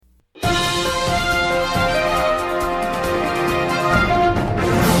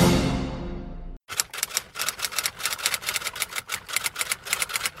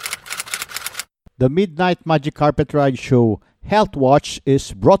The Midnight Magic Carpet Ride Show Health Watch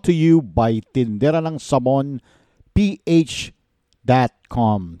is brought to you by Tindera ng Sabon PH.com,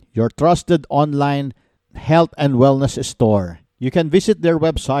 your trusted online health and wellness store. You can visit their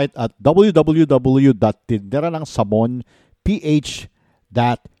website at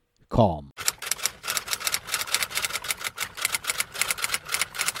www.tinderanangsabonph.com.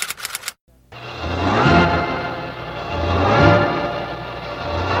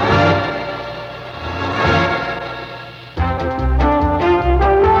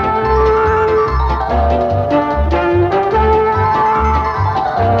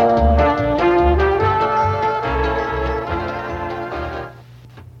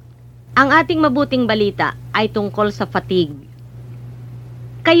 Ang ating mabuting balita ay tungkol sa fatigue.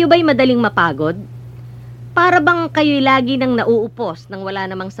 Kayo ba'y madaling mapagod? Para bang kayo'y lagi nang nauupos nang wala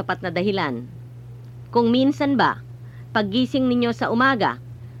namang sapat na dahilan? Kung minsan ba, paggising ninyo sa umaga,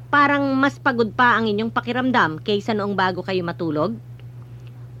 parang mas pagod pa ang inyong pakiramdam kaysa noong bago kayo matulog?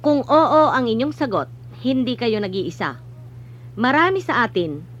 Kung oo ang inyong sagot, hindi kayo nag-iisa. Marami sa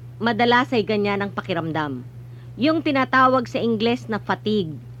atin, madalas ay ganyan ang pakiramdam. Yung tinatawag sa Ingles na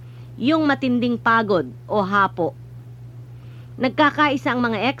fatigue. Yung matinding pagod o hapo. Nagkakaisa ang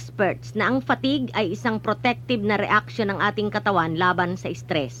mga experts na ang fatigue ay isang protective na reaction ng ating katawan laban sa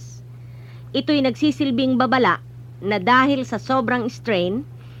stress. Ito'y nagsisilbing babala na dahil sa sobrang strain,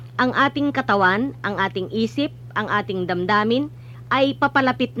 ang ating katawan, ang ating isip, ang ating damdamin ay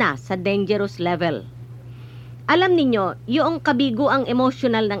papalapit na sa dangerous level. Alam ninyo, yung kabiguang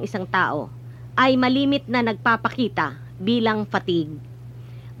emosyonal ng isang tao ay malimit na nagpapakita bilang fatigue.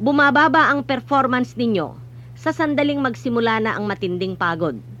 Bumababa ang performance ninyo sa sandaling magsimula na ang matinding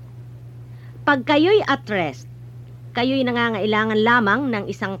pagod. Pag kayo'y at rest, kayo'y nangangailangan lamang ng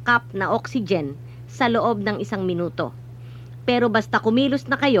isang cup na oxygen sa loob ng 1 minuto. Pero basta kumilos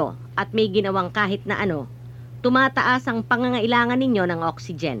na kayo at may ginawang kahit na ano, tumataas ang pangangailangan ninyo ng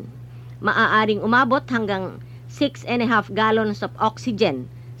oxygen. Maaaring umabot hanggang 6.5 gallons of oxygen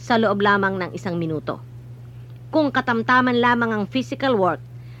sa loob lamang ng 1 minuto. Kung katamtaman lamang ang physical work,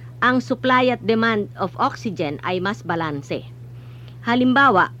 ang supply at demand of oxygen ay mas balanse.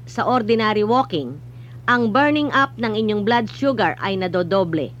 Halimbawa, sa ordinary walking, ang burning up ng inyong blood sugar ay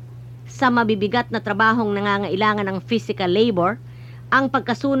nadodoble. Sa mabibigat na trabahong nangangailangan ng physical labor, ang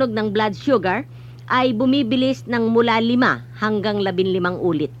pagkasunog ng blood sugar ay bumibilis ng mula 5 hanggang 15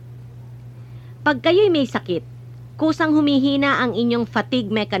 ulit. Pag kayo'y may sakit, kusang humihina ang inyong fatigue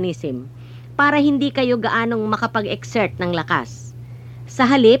mechanism para hindi kayo gaanong makapag-exert ng lakas. Sa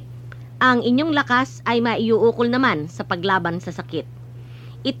halip, ang inyong lakas ay maiuukol naman sa paglaban sa sakit.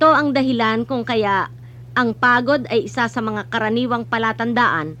 Ito ang dahilan kung kaya ang pagod ay isa sa mga karaniwang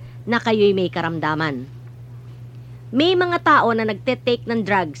palatandaan na kayo'y may karamdaman. May mga tao na nagte-take ng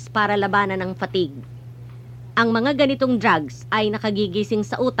drugs para labanan ng fatigue. Ang mga ganitong drugs ay nakagigising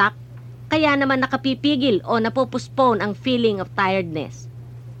sa utak, kaya naman nakapipigil o napopostpone ang feeling of tiredness.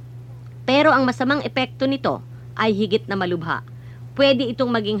 Pero ang masamang epekto nito ay higit na malubha. Pwede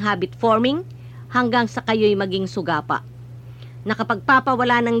itong maging habit forming hanggang sa kayo'y maging sugapa.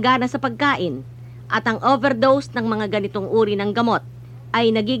 Nakapagpapawala ng gana sa pagkain at ang overdose ng mga ganitong uri ng gamot ay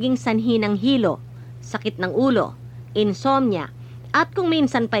nagiging sanhi ng hilo, sakit ng ulo, insomnia at kung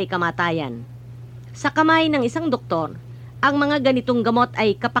minsan pa'y kamatayan. Sa kamay ng isang doktor, ang mga ganitong gamot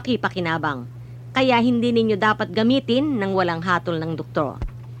ay kapaki-pakinabang, kaya hindi ninyo dapat gamitin ng walang hatol ng doktor.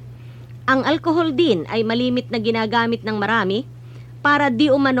 Ang alcohol din ay malimit na ginagamit ng marami para di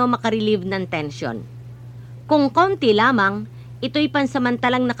umano makarelieve ng tension. Kung konti lamang, ito'y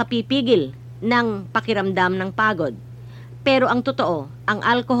pansamantalang nakapipigil ng pakiramdam ng pagod. Pero ang totoo, ang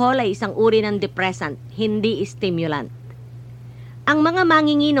alcohol ay isang uri ng depressant, hindi stimulant. Ang mga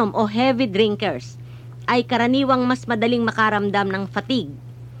manginginom o heavy drinkers ay karaniwang mas madaling makaramdam ng fatigue.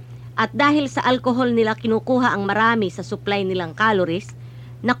 At dahil sa alcohol nila kinukuha ang marami sa supply nilang calories,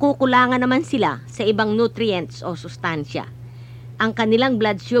 nakukulangan naman sila sa ibang nutrients o sustansya. Ang kanilang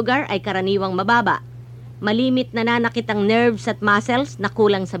blood sugar ay karaniwang mababa. Malimit na nanakit ang nerves at muscles na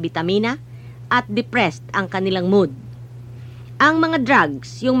kulang sa bitamina at depressed ang kanilang mood. Ang mga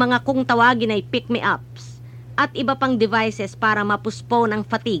drugs, yung mga kung tawagin ay pick-me-ups at iba pang devices para mapuspone ang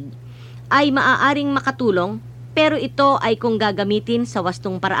fatigue ay maaaring makatulong, pero ito ay kung gagamitin sa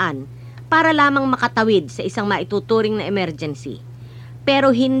wastong paraan para lamang makatawid sa isang maituturing na emergency. Pero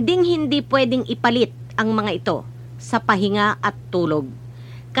hinding-hindi pwedeng ipalit ang mga ito sa pahinga at tulog.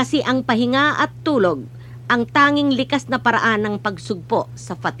 Kasi ang pahinga at tulog ang tanging likas na paraan ng pagsugpo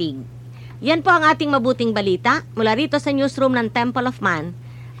sa fatigue. Yan po ang ating mabuting balita mula rito sa newsroom ng Temple of Man,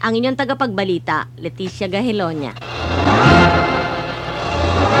 ang inyong tagapagbalita, Leticia Gahelonia.